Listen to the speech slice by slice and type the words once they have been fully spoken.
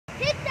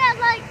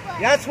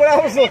That's what I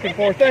was looking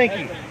for. Thank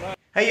you.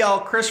 Hey y'all,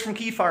 Chris from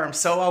Key Farm.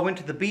 So I went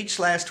to the beach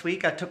last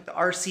week. I took the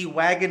RC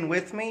wagon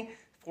with me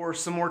for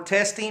some more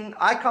testing.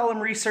 I call them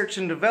research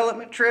and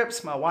development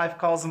trips. My wife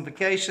calls them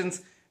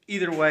vacations.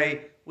 Either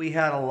way, we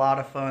had a lot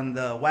of fun.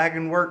 The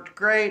wagon worked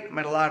great.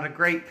 Met a lot of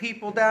great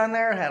people down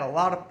there. Had a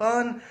lot of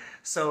fun.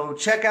 So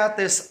check out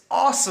this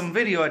awesome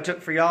video I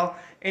took for y'all.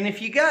 And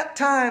if you got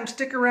time,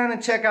 stick around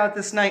and check out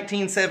this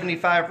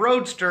 1975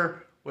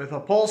 Roadster with a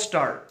pull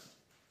start.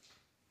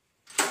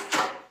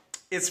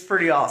 It's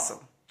pretty awesome.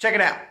 Check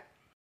it out.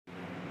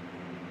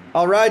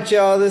 All right,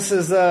 y'all. This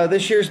is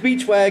this year's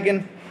beach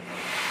wagon.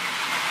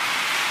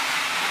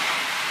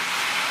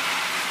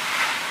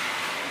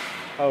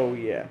 Oh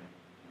yeah.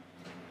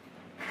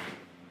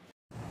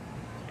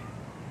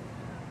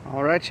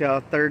 All right,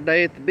 y'all. Third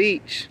day at the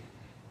beach.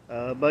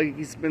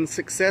 Buggy's been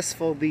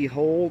successful the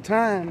whole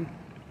time.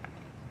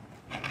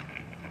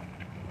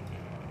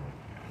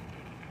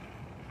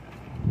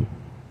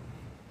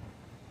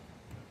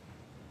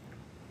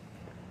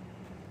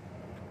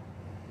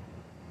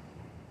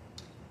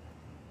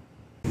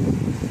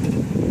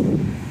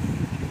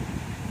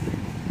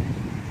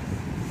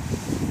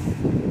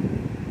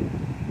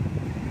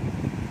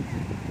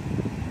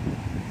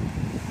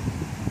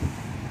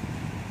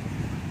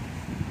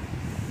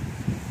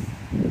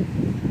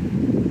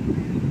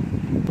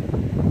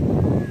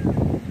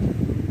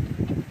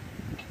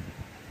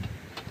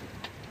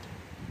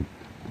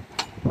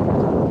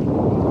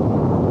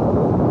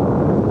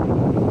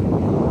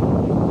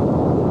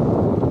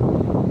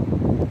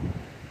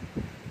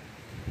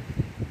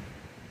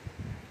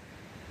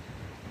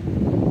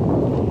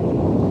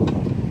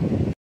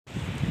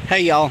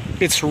 Hey y'all,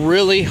 it's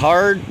really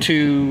hard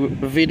to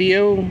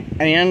video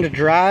and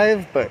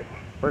drive, but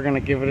we're gonna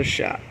give it a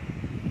shot.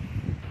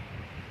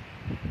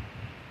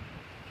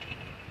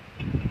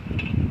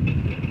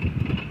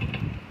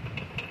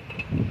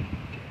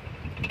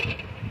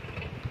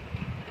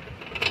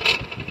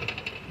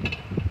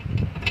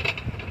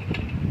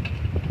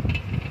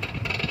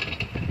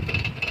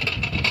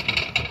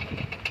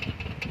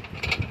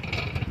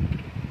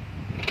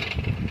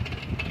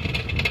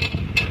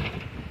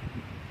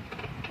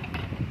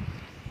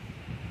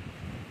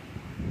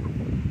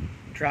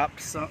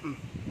 Dropped something.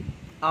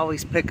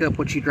 Always pick up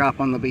what you drop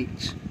on the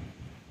beach.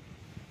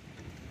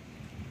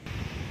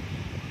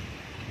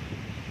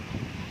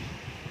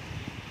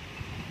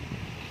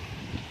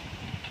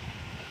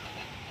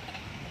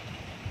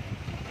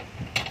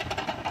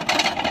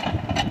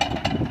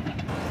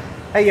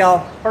 Hey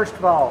y'all, first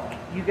of all,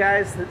 you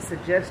guys that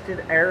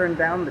suggested airing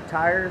down the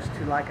tires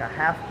to like a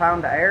 ½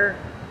 pound of air,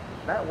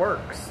 that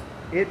works.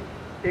 It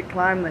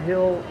climbed the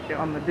hill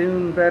on the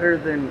dune better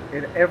than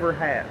it ever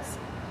has.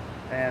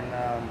 And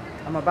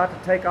I'm about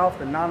to take off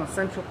the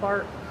non-essential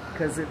part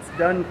because it's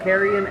done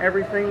carrying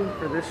everything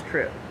for this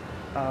trip.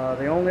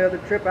 The only other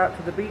trip out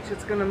to the beach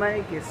it's going to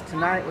make is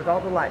tonight with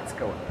all the lights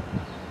going.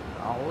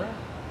 All right.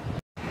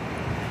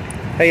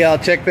 Hey y'all,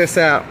 check this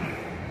out.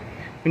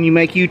 When you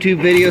make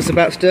YouTube videos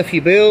about stuff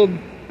you build,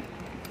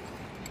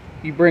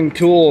 you bring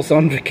tools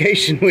on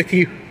vacation with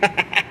you.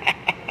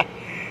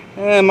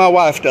 My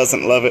wife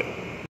doesn't love it.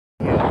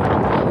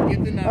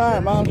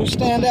 Alright, Mom, just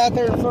stand out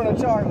there in front of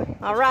Charlie.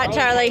 Alright,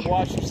 Charlie.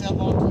 Wash yourself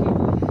on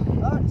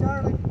TV. Alright,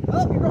 Charlie.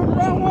 Oh, you're going the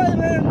wrong way,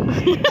 man.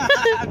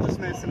 I'm just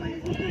messing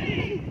with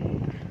you.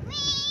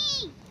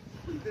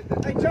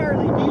 Hey,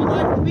 Charlie, do you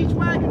like the beach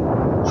wagon?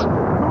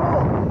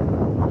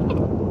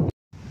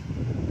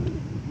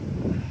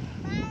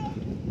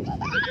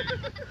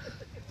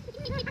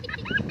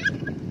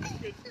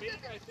 Good speed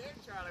right there,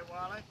 Charlie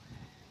Wally.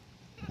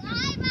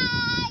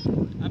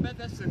 Bye-bye. I bet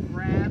that's a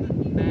grab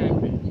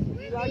magnet.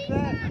 You like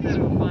that? I bet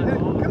it'll find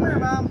all. Come here,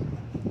 Mom.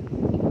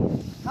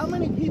 How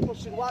many people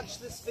should watch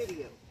this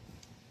video?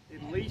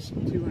 At least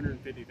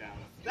 250,000.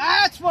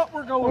 That's what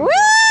we're going for.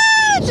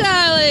 Woo,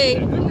 Charlie!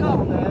 Good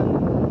call,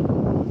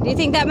 Dad. Do you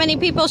think that many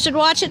people should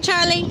watch it,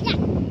 Charlie?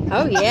 Yeah.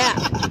 Oh, yeah.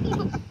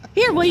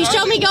 Here, will you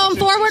show me going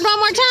forward one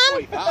more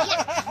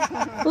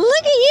time?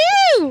 Look at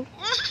you!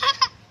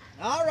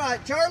 All right,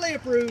 Charlie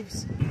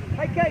approves.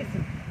 Hey,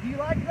 Casey, do you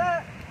like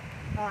that?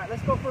 All right,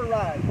 let's go for a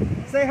ride.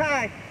 Say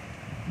hi.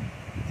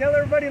 Tell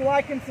everybody to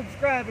like and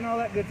subscribe and all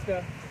that good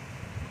stuff.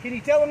 Can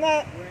you tell them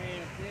that?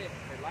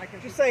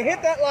 Just say,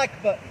 hit that like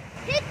button.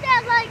 Hit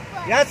that like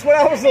button. That's what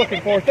I was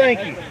looking for. Thank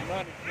you. I'm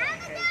gonna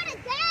do it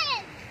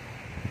again.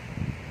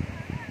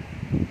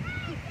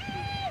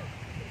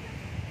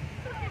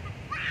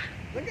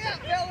 Look out,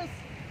 fellas.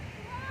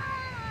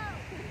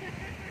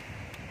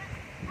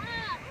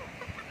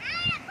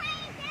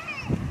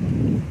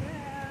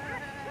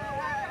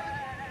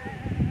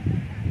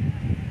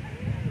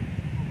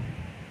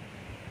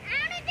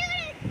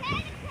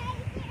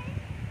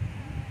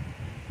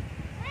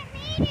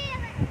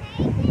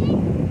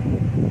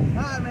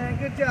 Alright, man,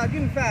 good job.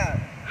 Give me 5.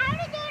 I'm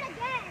gonna do it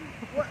again.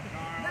 What?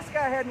 This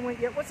guy hadn't went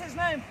yet. What's his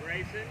name?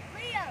 Grayson.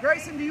 Leo.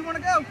 Grayson, do you want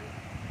to go?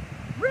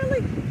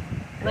 Really?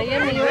 Liam, do you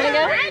want to go?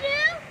 I do.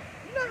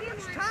 You know how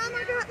much time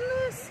I got in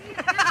this?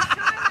 Charlie.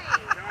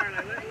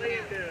 Charlie, let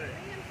Liam do it.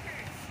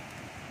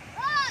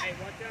 Look. Hey,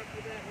 watch out.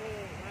 after that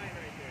little line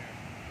right there.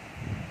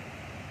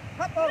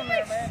 Hop on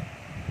there, man.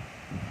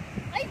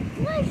 I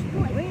pushed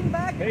one. Lean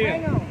back and Hey.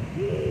 hang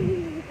on.